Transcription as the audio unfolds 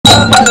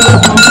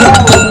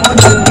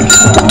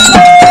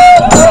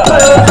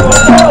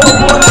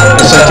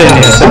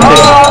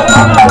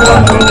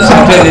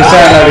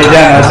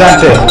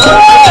Asante.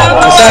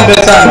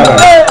 Asante sana.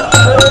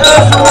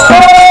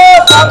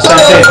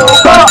 Asante.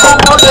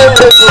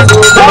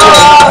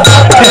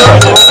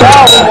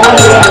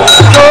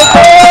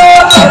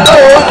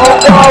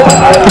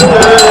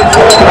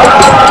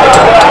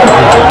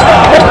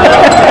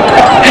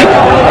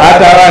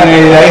 Hata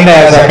wani aina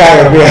ya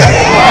zakayo pia.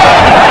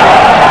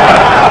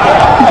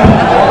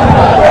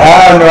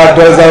 Ni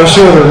watoza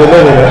ushuru vile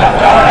vile.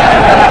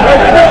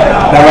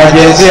 Na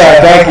majenzia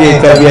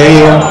hataki tabia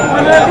hiyo.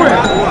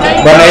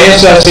 Bwana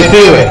Yesu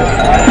asifiwe.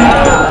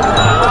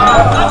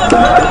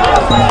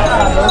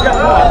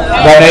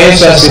 Bwana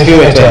Yesu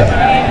asifiwe tena.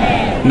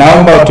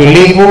 Naomba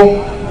utulivu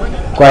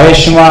kwa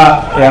heshima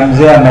ya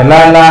mzee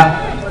amelala,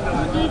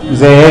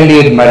 mzee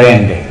Eliud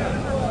Marende.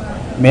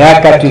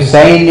 Miaka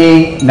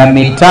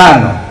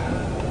 95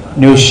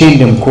 ni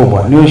ushindi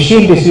mkubwa. Ni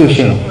ushindi, si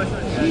ushindi.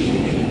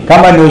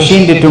 Kama ni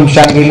ushindi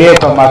tumshangilie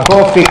kwa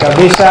makofi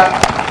kabisa,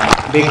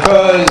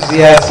 because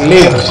he has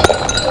lived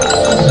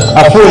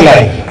a full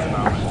life.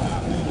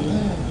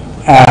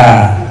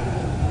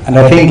 And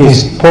I think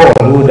it's Paul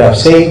who would have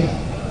said,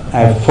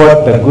 I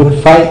fought the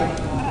good fight,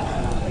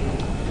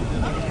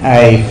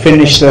 I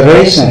finished the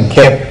race and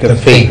kept the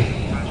faith.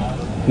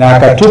 Na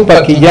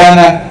akatupa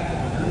kijana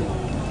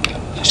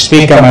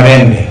Speaker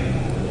Marende.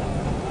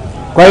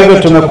 Kwa hivyo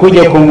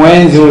tumekuja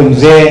kumwenzi huyu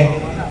mzee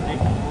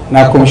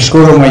na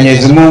kumshukuru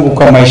Mwenyezi Mungu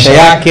kwa maisha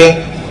yake.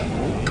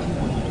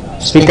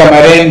 Speaker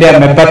Marende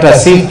amepata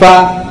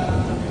sifa,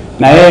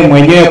 na yeye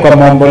mwenyewe kwa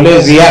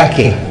maombolezi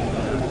yake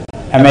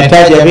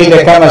ametaja vile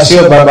kama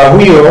sio baba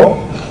huyo.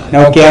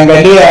 Na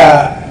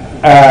ukiangalia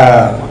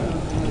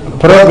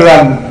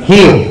program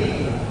hiyo,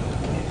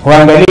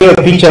 uangalie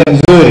picha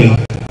nzuri,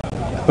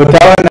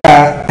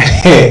 utaona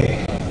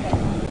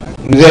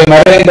mzee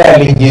Marende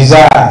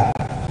alijizaa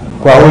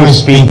kwa huyu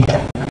speaker.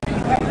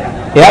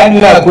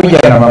 Yaani la kuja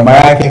na mama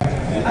yake.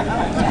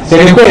 Si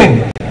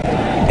kweli?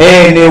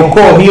 Ni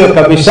ukoo hiyo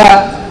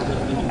kabisa.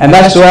 And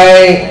that's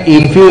why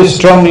he feels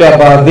strongly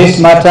about this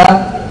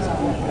matter.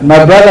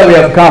 My brother, we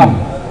have come.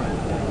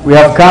 We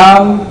have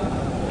come,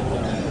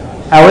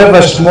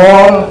 however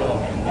small,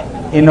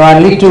 in a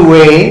little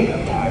way,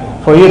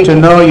 for you to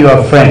know you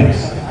are friends.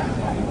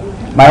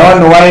 My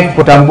own wife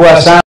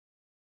kutambua sana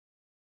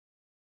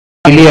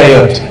familia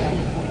yote.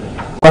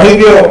 Kwa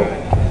hivyo,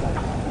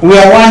 we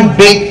are one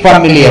big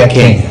family ya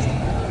Kenya.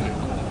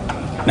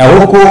 Na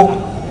huku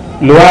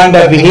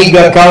Luanda,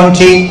 Vihiga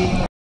County,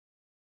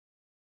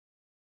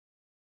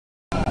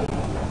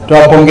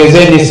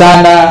 tuwapongezeni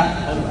sana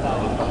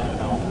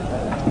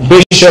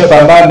Bishop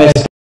ambaye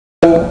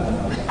amestaafu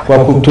kwa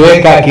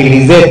kutuweka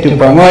akili zetu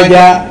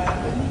pamoja,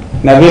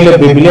 na vile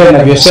Biblia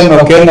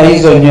inavyosema ukiona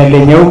hizo nywele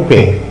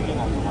nyeupe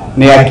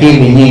ni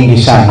akili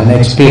nyingi sana na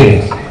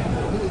experience.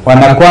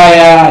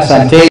 Wanakwaya,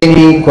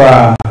 asanteni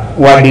kwa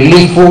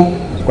uadilifu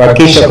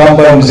kuhakikisha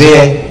kwamba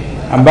mzee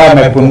ambaye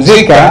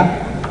amepumzika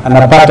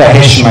anapata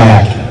heshima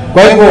yake.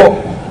 Kwa hivyo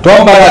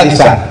tuomba radhi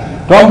sana.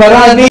 Tuomba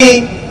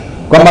radhi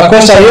kwa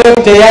makosa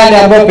yote yale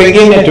ambayo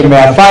pengine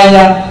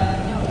tumeyafanya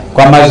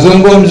kwa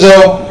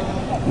mazungumzo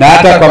na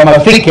hata kwa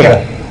mafikira.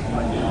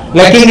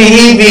 Lakini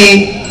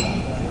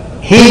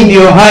hii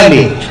ndio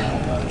hali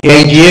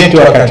ya nchi yetu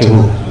wakati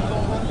huu.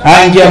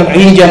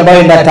 Nchi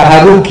ambayo ina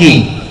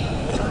taharuki.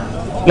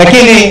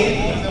 Lakini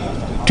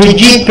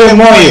tujipe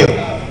moyo.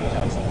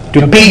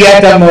 Tupige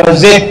hata moyo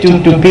zetu,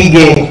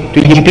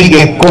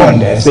 tujipige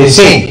konde, as they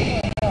say.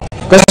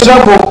 Kwa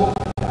sababu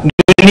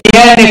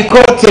duniani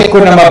kote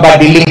kuna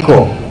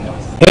mabadiliko.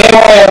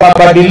 Hewa ya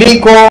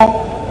mabadiliko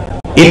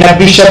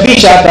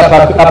inabishabisha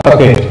hapa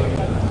kwetu.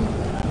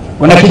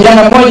 Kuna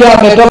kijana mmoja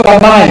ametoka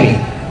Mali.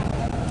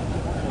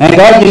 Na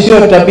ingawaje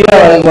sio tabia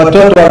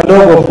watoto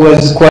wadogo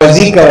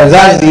kuwazika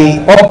wazazi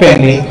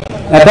openly,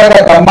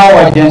 nataka kama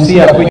wa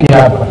jinsia kuja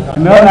hapa.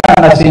 Tumeona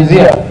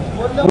anasinzia.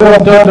 Huyo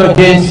mtoto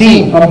Gen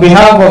Z, on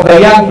behalf of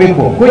the young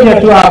people, kuja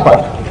tu hapa.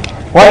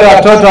 Wale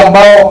watoto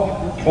ambao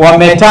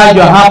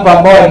wametajwa hapa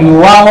ambao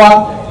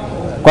waliuawa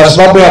kwa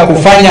sababu ya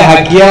kufanya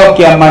haki yao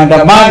kia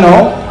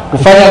maandamano.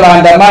 Kufanya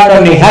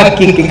maandamano ni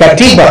haki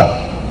kikatiba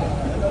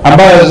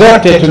ambayo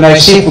zote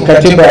tunaheshimu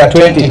katiba ya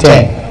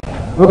 2010.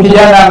 Huyu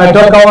kijana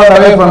ametoka wala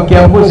wewe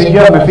Kiambu,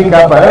 sijui amefika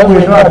hapa. Hebu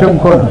inua tu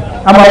mkono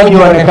ama uje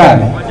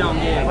uonekane.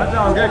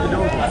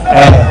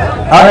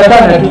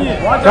 Aonekane tu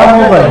kama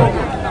wewe.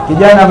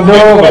 Kijana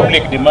mdogo.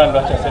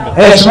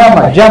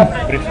 Simama, jump.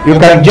 You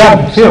can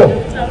jump, sio?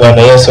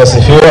 Bwana Yesu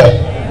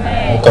asifiwe.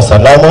 Uko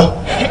salama?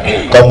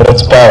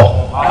 Comrades power.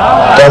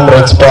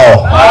 Comrades power.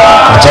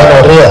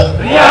 Vijana ria.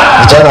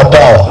 Vijana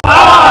power.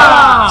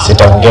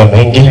 Sitaongea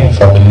mengi.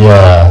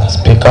 Familia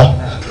speaker,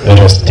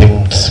 very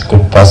esteemed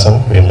good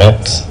person we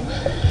met.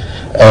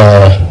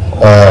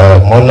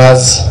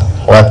 Monas,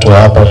 watu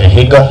hapa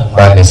Vihiga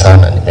mbali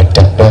sana,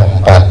 nimetembea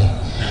mbali.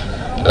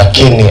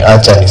 Lakini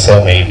acha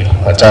niseme hivyo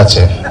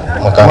machache.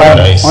 Makamu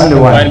Rais. Only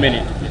 1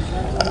 minute.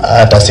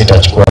 Hata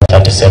sitachukua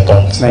 30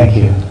 seconds. Thank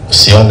you.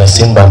 Usione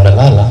simba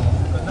amelala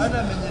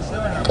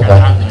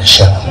kama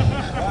nimesha.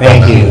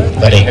 Thank you.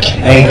 Bariki.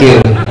 Thank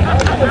you.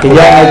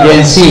 Kijana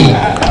Gen Z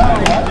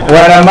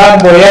wana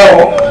mambo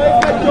yao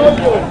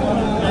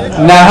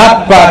na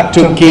hapa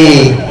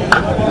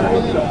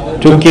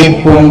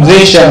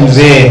tukipumzisha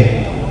mzee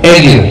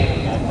Elio,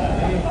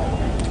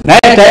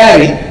 naye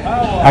tayari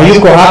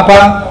hayuko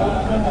hapa.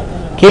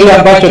 Kile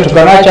ambacho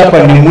tukanacho hapa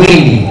ni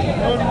mwili,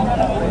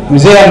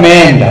 mzee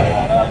ameenda.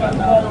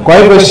 Kwa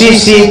hivyo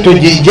sisi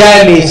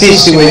tujijali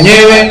sisi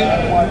wenyewe.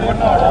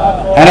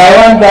 And I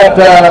want that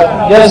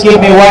just give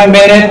me 1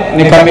 minute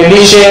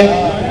nikamilishe.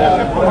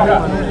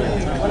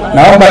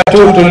 Naomba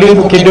tu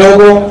tulivu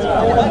kidogo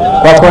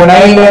kwa kona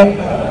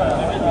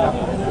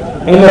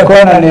ile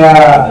kona ni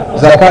ya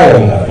Zakayo.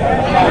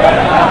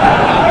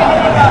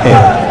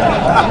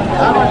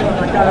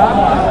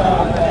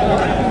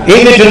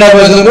 Hivi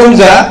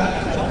tunavyozungumza,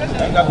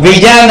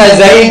 vijana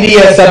zaidi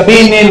ya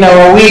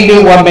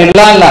 72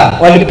 wamelala,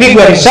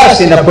 walipigwa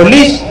risasi na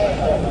polisi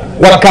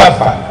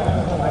wakafa.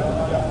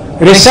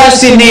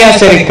 Risasi ni ya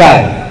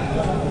serikali.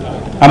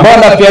 Ambao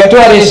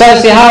wanafyatua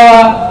risasi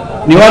hawa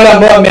ni wale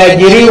ambao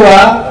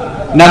wameajiriwa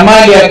na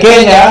mali ya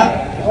Kenya.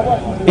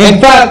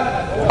 In fact,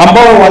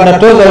 ambao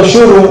wanatoza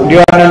ushuru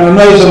ndio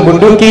wananunua hizo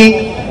bunduki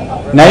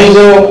na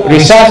hizo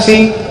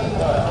risasi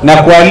na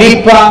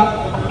kuwalipa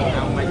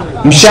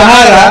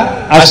mshahara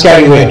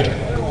askari wetu.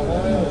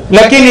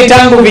 Lakini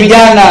tangu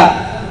vijana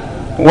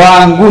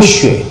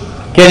waangushwe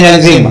Kenya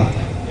nzima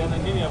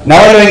na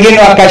wale wengine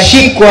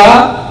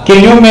wakashikwa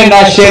kinyume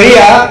na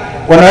sheria,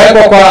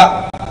 wanawekwa kwa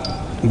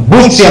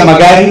buti ya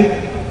magari,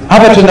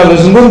 hapa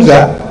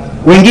tunavyozungumza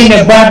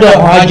wengine bado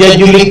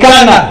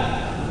hawajajulikana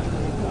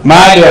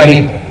mahali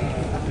walipo.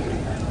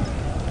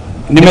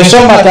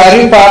 Nimesoma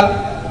taarifa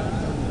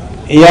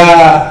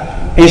ya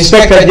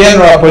Inspector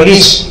General wa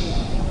Police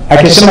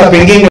akisema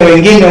pengine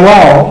wengine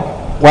wao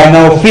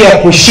wanahofia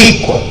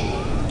kushikwa.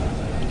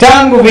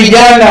 Tangu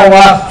vijana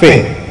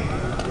wafe,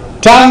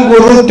 tangu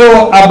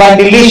Ruto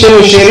abadilishe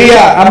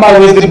sheria ama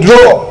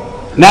withdraw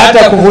na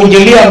hata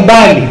kuvunjilia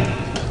mbali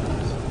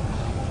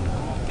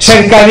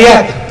serikali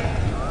yake,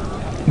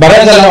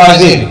 baraza la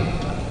waziri,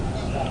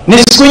 ni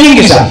siku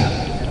nyingi sana.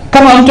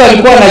 Kama mtu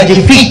alikuwa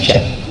anajificha,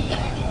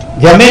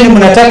 jameni,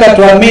 mnataka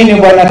tuamini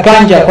bwana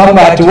Kanja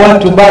kwamba ati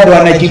watu bado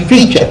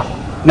wanajificha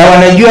na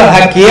wanajua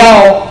haki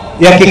yao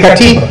ya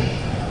kikatiba?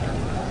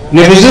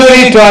 Ni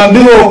vizuri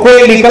tuambiwe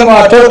ukweli. Kama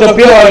watoto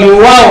pia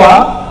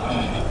waliuawa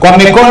kwa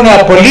mikono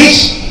ya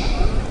polisi,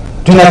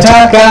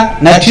 tunataka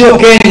na sio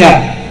Kenya,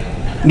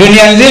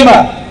 dunia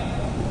nzima.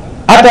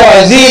 Hata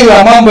waziri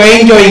wa mambo ya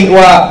nje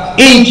wa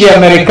nchi ya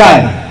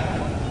Marekani,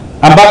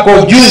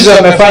 ambako juzi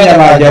wamefanya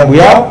maajabu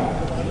yao,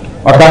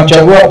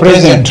 wakamchagua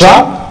President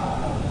Trump.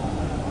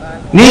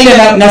 Nile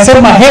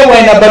nasema hewa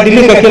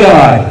inabadilika kila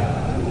mahali.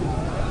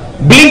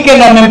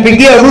 Blinken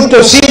amempigia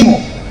Ruto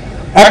simu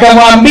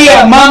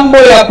akamwambia mambo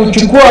ya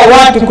kuchukua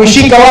watu,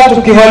 kushika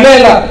watu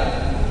kiholela,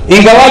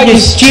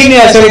 ingawaji chini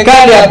ya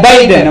serikali ya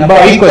Biden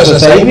ambayo iko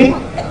sasa hivi,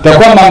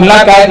 takuwa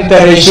mamlaka hadi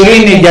tarehe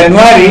 20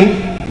 Januari.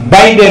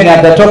 Biden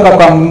atatoka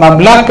kwa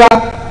mamlaka,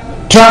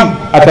 Trump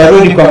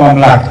atarudi kwa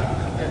mamlaka.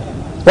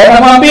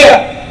 Wanamwambia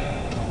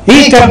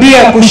hii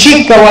tabia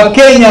kushika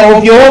Wakenya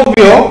ovyo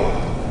ovyo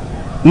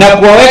na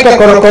kuwaweka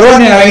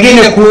korokoroni na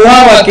wengine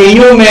kuuawa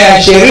kinyume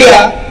ya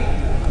sheria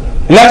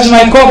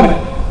lazima ikome.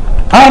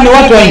 Hao ni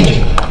watu wa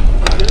nje.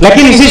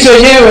 Lakini sisi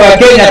wenyewe wa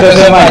Kenya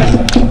tutasemaje?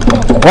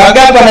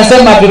 Wangapi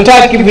wanasema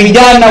tutaki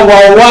vijana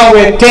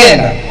wauawe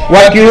tena?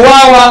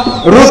 Wakiuawa,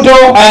 Ruto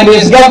and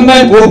his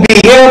government will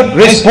be held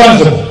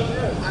responsible.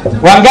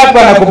 Wangapi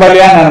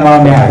wanakubaliana na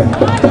mambo haya?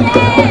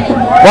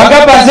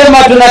 Wangapi wanasema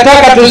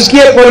tunataka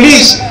tusikie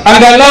polisi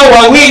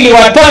angalau 2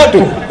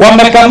 3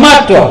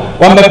 wamekamatwa,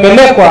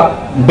 wamepelekwa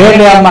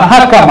mbele ya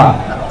mahakama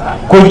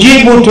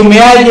kujibu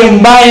utumiaji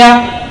mbaya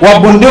wa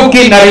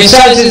bunduki na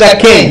risasi za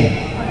Kenya?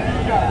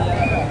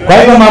 Kwa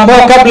hivyo mambo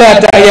kabla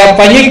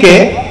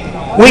yafanyike,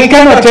 we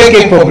cannot take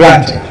it for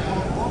granted.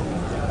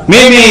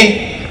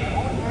 Mimi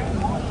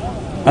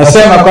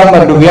nasema kwamba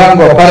ndugu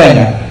yangu wa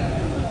Paranya,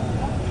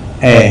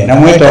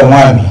 namuita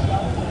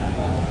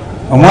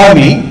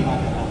Omwami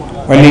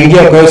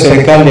waliingia kwa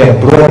serikali ya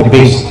broad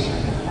based.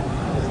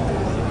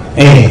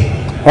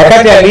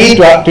 Wakati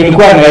aliitwa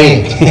tulikuwa na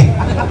yeye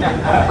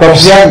kwa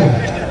ofisi yangu,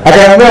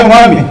 akaniambia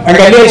Omwami,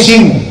 angalia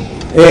simu.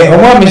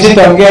 Omwami,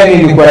 sitaongea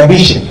nini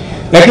kuambisha,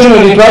 lakini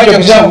ulituacha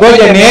kusema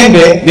ngoja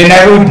niende,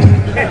 ninarudi.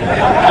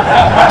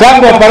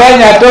 Tangu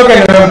Paranya atoke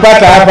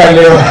nimempata hapa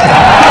leo.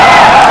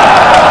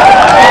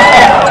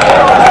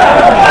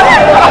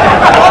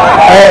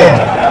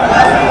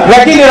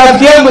 Lakini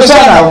rafiki yangu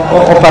sana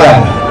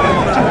Oparanya,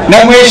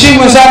 na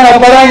mheshimu sana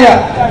Oparanya,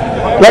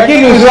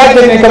 lakini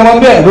usiwache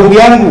nikamwambia ndugu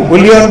yangu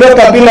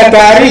uliondoka bila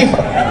taarifa.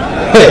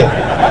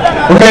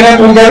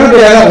 Ungerudi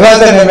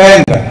sasa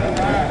nimeenda.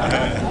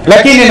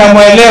 Lakini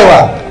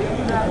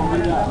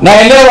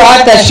naelewa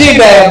hata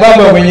shida ya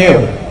baba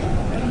mwenyewe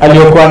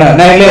aliyokuwa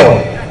naelewa.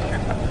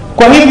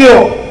 Kwa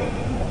hivyo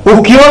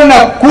ukiona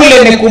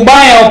kule ni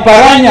kubaya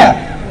Oparanya,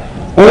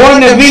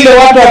 uone vile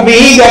watu wa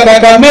Vihiga,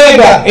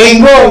 Kakamega,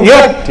 Ingo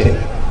yote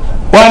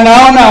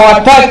wanaona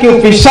hawataki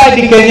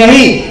ufisadi Kenya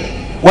hii,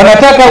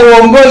 wanataka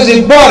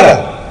uongozi bora,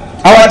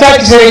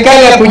 hawataki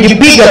serikali ya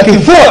kujipiga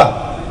kifua.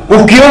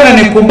 Ukiona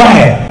ni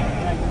kubaya,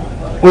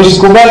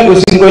 usikubali,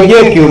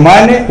 usingojee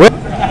kiumane,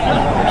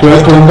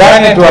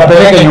 tuungane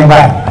tuwapeleke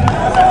nyumbani.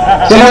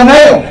 Sina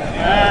mnayo.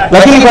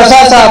 Lakini kwa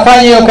sasa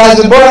afanye hiyo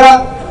kazi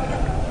bora,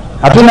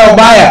 hatuna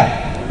ubaya.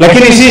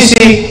 Lakini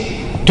sisi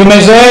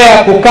tumezoea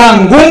kukaa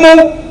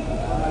ngumu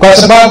kwa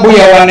sababu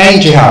ya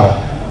wananchi hawa.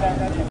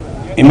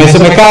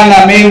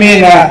 Imesemekana mimi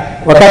na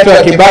wakati wa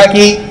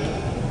Kibaki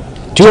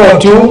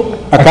 202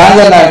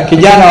 akaanza na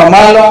kijana wa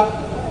Malwa,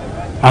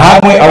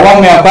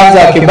 awamu ya kwanza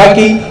ya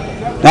Kibaki,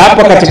 na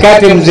hapo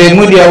katikati mzee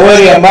Mudi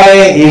Awori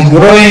ambaye is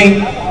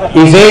growing,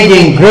 is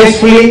aging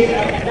gracefully,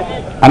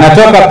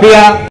 anatoka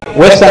pia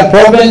Western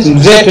Province,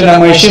 mzee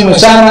tunamheshimu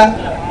sana.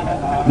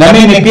 Na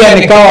mimi pia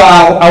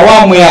nikawa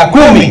awamu ya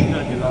 10,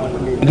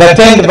 the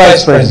 10th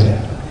vice president.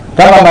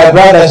 Kama my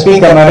brother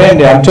Speaker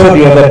Marende, I'm told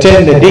you are the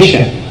 10th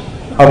edition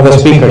of the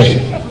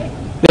speakership.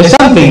 There's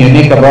something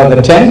unique about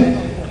the 10th.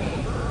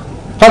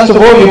 First of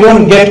all, you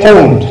don't get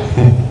old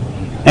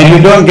and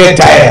you don't get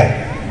tired.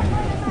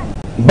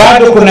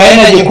 Bado kuna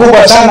energy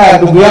kubwa sana ya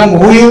ndugu yangu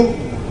huyu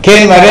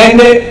Ken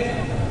Marende.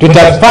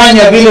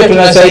 Tutafanya vile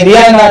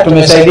tunasaidiana,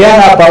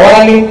 tumesaidiana hapa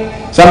awali.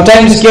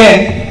 Sometimes Ken,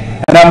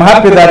 and I'm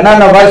happy that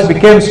none of us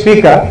became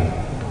speaker,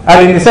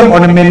 alinisema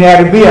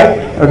unameniharibia.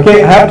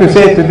 Okay, I have to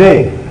say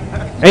today,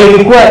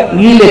 ilikuwa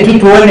ile tu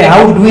tuone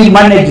how do we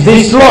manage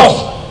this loss.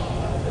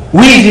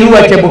 Wizi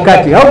huwa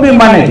Chebukati, how do we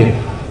manage it?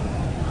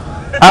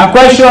 I'm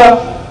quite sure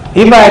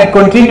if I had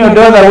continued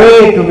all the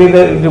way to be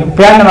the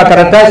peana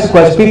makaratasi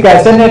kwa speaker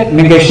ya Senate,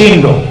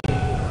 ningeshindwa.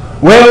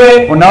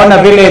 Wewe unaona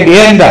vile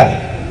ilienda.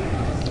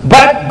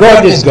 But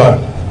God is God.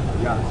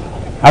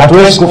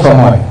 Hatuwezi kufa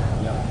moyo.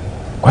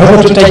 Kwa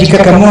hivyo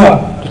tutajikakamua,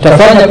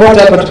 tutafanya pote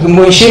hapa,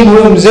 tukimheshimu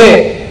huyu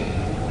mzee,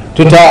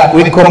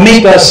 we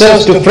commit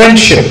ourselves to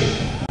friendship.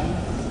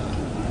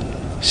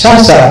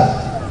 Sasa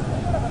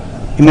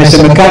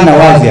imesemekana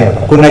wazi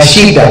hapa kuna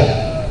shida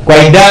kwa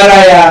idara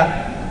ya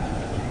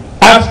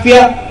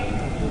afya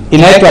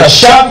inaitwa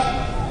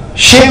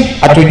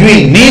SHIF,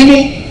 hatujui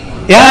nini,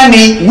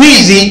 yani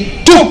wizi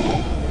tupu.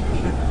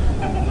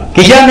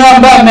 Kijana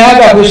ambaye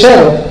ameaga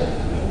Busero,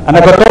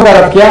 anakotoka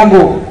rafiki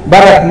yangu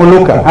Barak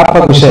Muluka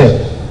hapa Busero,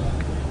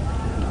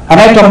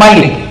 anaitwa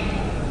Malik,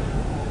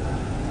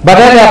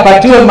 badala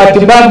apatiwe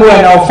matibabu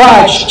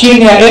yanayofaa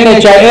chini ya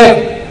NHIF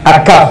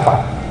akafa.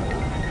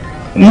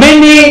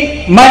 Many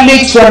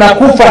Maliks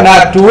wanakufa na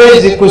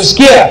hatuwezi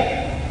kusikia.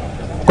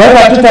 Kwa hivyo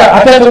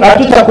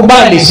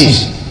hatutakubali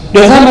sisi.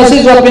 Ndio sana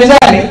sisi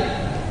wapinzani,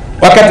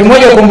 wakati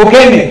mmoja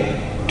kumbukeni,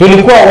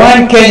 tulikuwa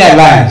One Kenya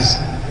Alliance.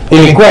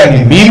 Ilikuwa ni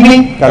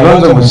mimi,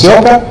 Kalonzo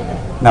Musyoka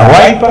na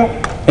Wiper,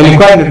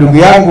 ilikuwa ni ndugu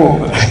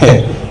yangu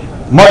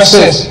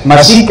Moses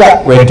Masika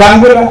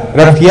Wetangula,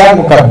 rafiki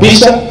yangu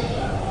kabisa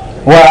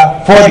wa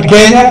Ford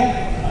Kenya.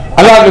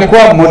 Alafu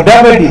alikuwa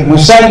Mudavadi,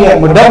 Musalia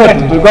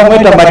Mudavadi, tulikuwa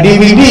mweta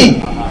ma-DVD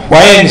wa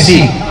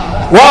ANC.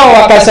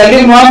 Wao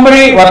wakasalimu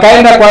amri,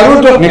 wakaenda kwa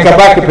Ruto,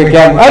 nikabaki peke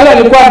yangu. Ala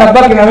alikuwa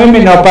anabaki na mimi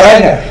na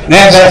Oparanya.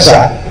 Na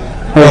sasa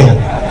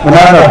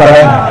mnaona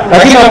Oparanya.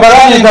 Lakini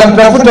Oparanya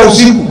nitamtafuta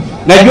usiku,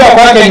 najua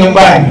kwake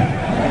nyumbani.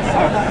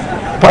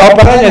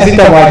 Oparanya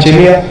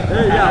sitamwachilia.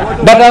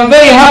 But I'm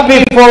very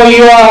happy for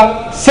your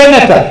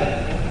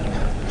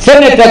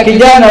Senator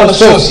kijana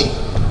Ososi,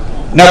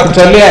 na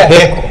kutolea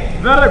heko.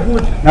 Very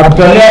good. Na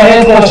kutolea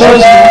heko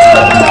Ososi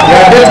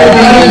ya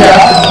deputy leader.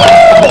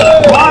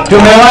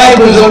 Tumewahi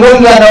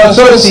kuzungumza na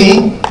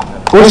Ososi,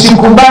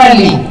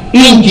 usikubali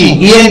inchi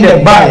iende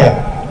mbaya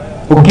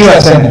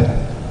ukiwa senator.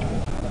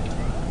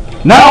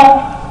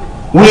 Now,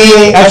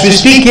 as we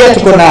speak here,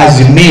 tuko na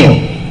azimio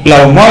la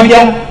umoja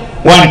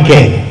One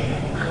Kenya.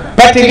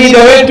 Party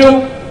leader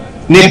wetu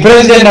ni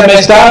president na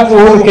mstaafu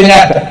Uhuru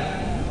Kenyatta.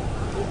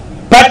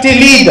 Party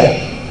leader,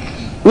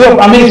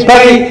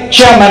 party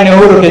chairman ni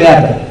Uhuru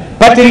Kenyatta.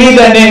 Party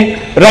leader ni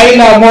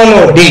Raila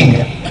Amolo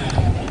Odinga.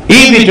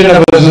 Hivi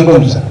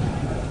tunavyozungumza,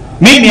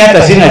 mimi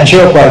hata sina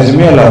cheo kwa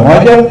azimio la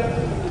umoja,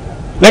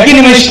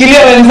 lakini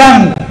nimeshikilia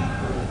wenzangu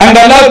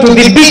angalau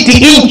tudhibiti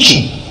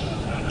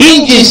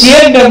inchi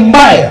siende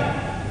mbaya.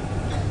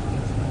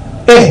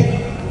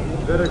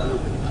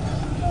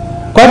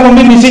 Kwa hivyo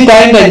mimi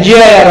sitaenda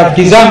njia ya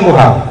rafiki zangu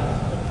hao.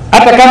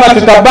 Hata kama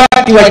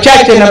tutabaki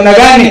wachache namna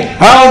gani,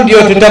 hao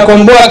ndio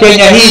tutakomboa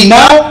Kenya hii.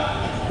 Nao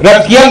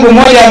rafiki yangu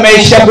mmoja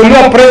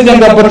ameshaguliwa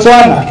president wa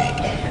Botswana,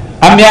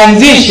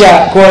 ameanzisha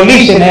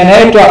coalition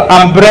inaitwa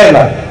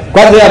Umbrella.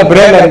 Kwanza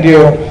umbrella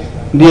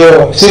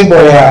ndio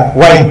symbol ya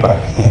Wiper.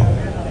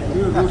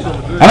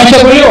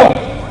 Amechaguliwa.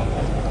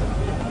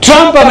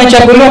 Trump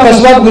amechaguliwa kwa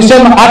sababu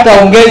kusema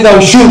ataongeza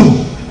ushuru.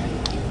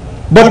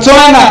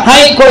 Botswana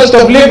high cost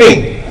of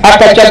living,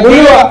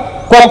 akachaguliwa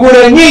kwa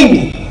kura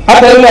nyingi.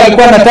 Hata yule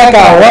alikuwa anataka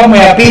awamu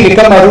ya pili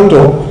kama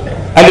Ruto,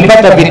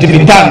 alipata viti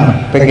 5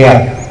 peke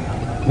yake.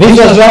 This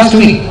was last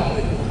week.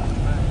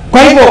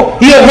 Kwa hivyo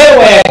hiyo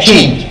hewa ya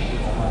change,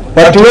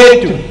 watu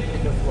wetu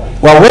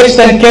wa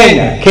Western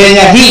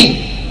Kenya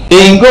hii,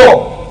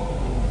 Ingo,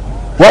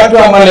 watu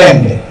wa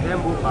Malembe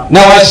na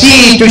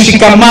Wasii,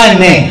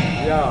 tushikamane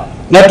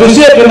na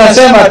tusiwe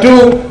tunasema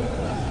tu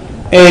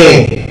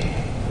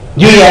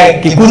juu ya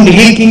kikundi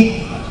hiki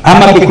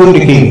ama kikundi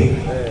kile.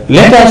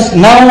 let us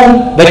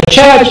now, the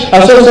church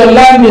has also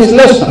learned this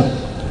lesson,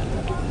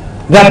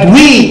 that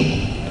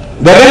we,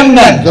 the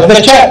remnant of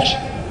the church,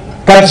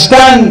 can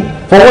stand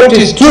for what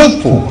is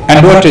truthful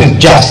and what is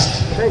just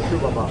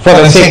for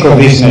the sake of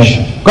this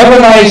nation. Kwa hivyo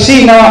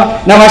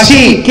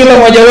nawasihi kila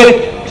mmoja wetu,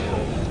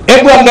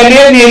 hebu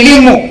angalieni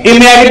elimu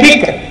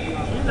imeharibika.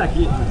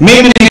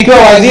 Mimi nikiwa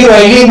waziri wa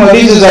elimu,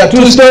 this is a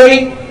true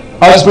story.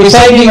 I was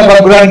presiding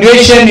over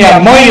graduation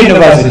at Moi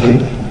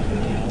University,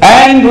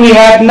 and we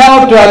had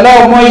now to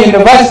allow Moi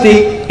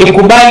University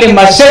ikubali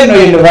Maseno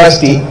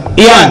University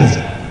ianze.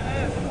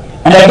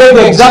 And I gave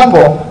the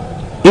example,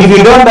 if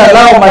you don't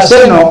allow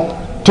Maseno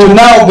to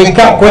now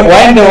become,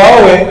 waende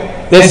wawe,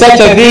 there's such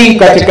a thing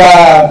katika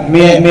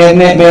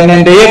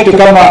mienende yetu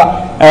kama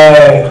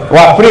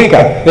wa Afrika,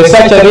 there's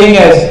such a thing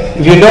as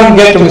if you don't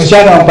get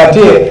msichana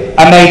mpatie,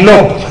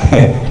 anailo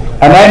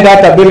anaenda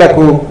hata bila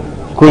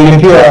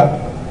kulipiwa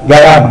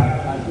gharama.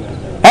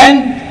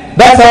 And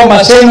that's how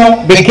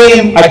Maseno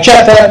became a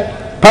chartered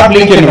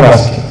public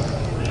university.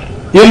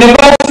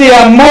 University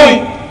of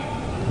Moi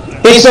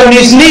is on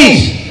his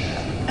knees,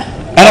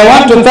 and I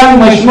want to thank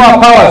Mheshimiwa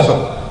Powerso,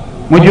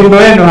 mjumbe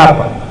wenu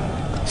hapa.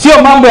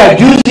 Sio mambo ya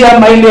juzi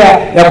ama ile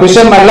ya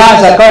kusema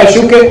laza kawa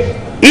shuke.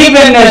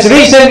 Even as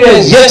recently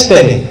as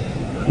yesterday,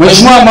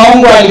 Mheshimiwa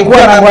Maungu alikuwa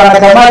na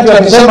wanakamati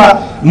wakisema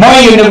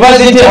Moi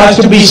University has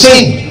to be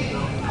saved.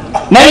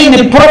 Na hii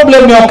ni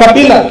problem ya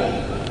kabila.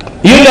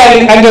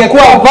 Yule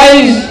angekuwa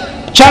vice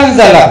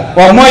chancellor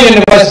wa Moi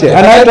University,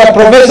 anaitwa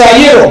Professor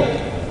Hiro,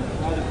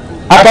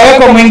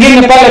 akaweka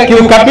mwingine pale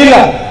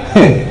kiukabila.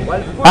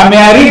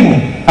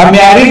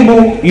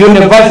 ameharibu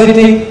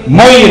university,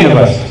 Moi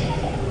University.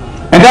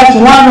 And that's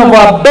one of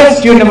our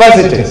best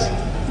universities,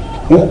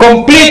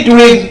 complete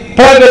with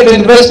private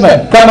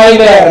investment kama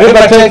ile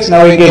Rivertex na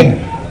wengine,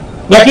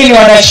 lakini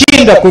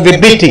wanashinda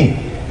kudhibiti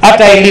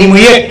hata elimu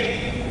yetu.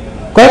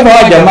 Kwa hivyo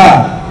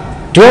jamaa,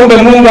 tuombe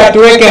Mungu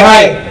atuweke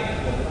hai,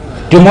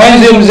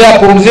 tumwenzi mzee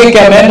apumzike,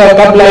 ameenda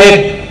kabla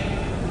yetu.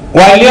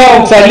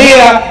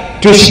 Waliosalia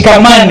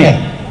tushikamane,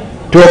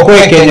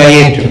 tuokoe Kenya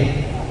yetu.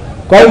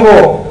 Kwa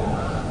hivyo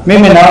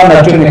mimi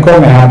naona tu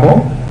nikome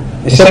hapo,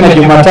 niseme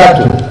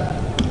Jumatatu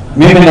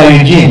mimi na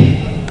Eugene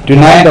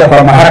tunaenda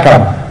kwa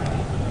mahakama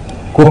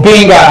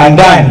kupinga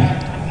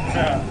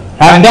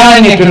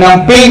Andani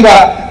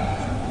tunampinga.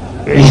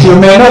 If you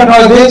may not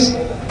know this,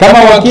 kama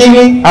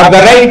wakili have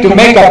the right to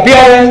make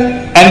appearance,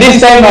 and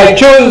this time I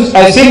chose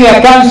a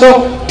senior counsel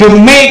to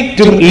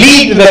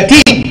lead the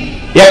team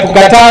ya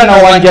kukataa na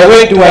uwanja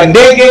wetu wa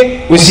ndege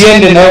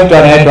usiende na mtu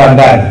anaitwa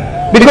Andani,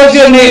 because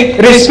you ni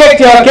respect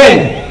ya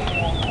Kenya.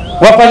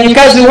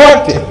 Wafanyikazi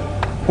wote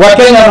wa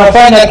Kenya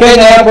wanafanya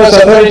Kenya Airports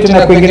Authority na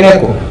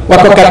kwingineko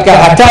wako katika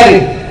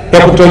hatari ya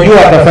kutojua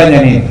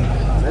watafanya nini.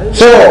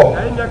 So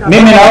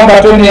mimi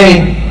naomba tu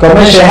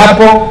nikomeshe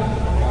hapo,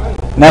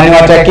 na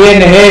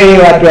niwatakieni heri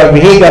watu wa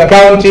Vihiga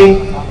County.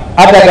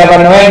 Hata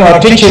gavana wenu wa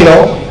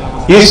Tichilo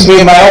used to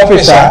be my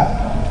officer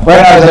when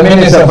I was a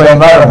minister for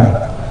environment.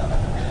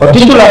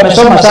 Tichilo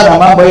amesoma sana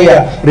mambo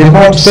ya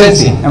remote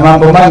sensing na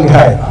mambo mengi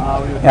haya.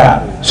 Yeah.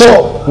 So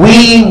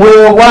we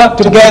will work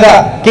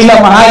together kila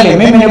mahali.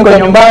 Mimi niko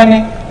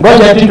nyumbani,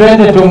 ngoja tu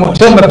tuende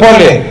tuseme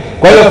pole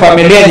kwa hiyo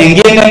familia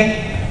nyingine,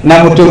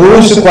 na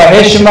mturuhusu kwa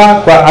heshima,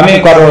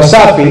 kwa roho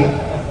safi,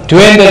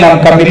 tuende na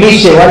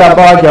mkamilishe wale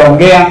ambao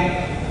hawajaongea,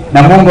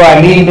 na Mungu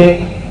alinde,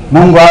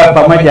 Mungu awe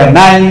pamoja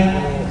nanyi.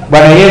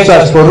 Bwana Yesu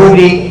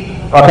asiporudi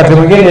wakati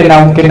mwingine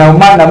na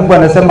kinaumana, Mungu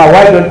anasema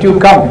why don't you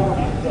come.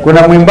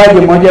 Kuna mwimbaji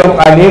mmoja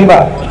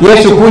aliimba,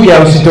 Yesu kuja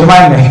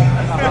usitumane,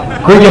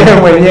 kuja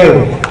wewe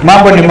mwenyewe.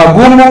 Mambo ni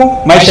magumu,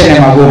 maisha ni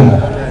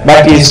magumu,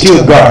 but he is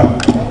still God.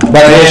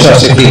 Bwana Yesu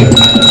asifiwe.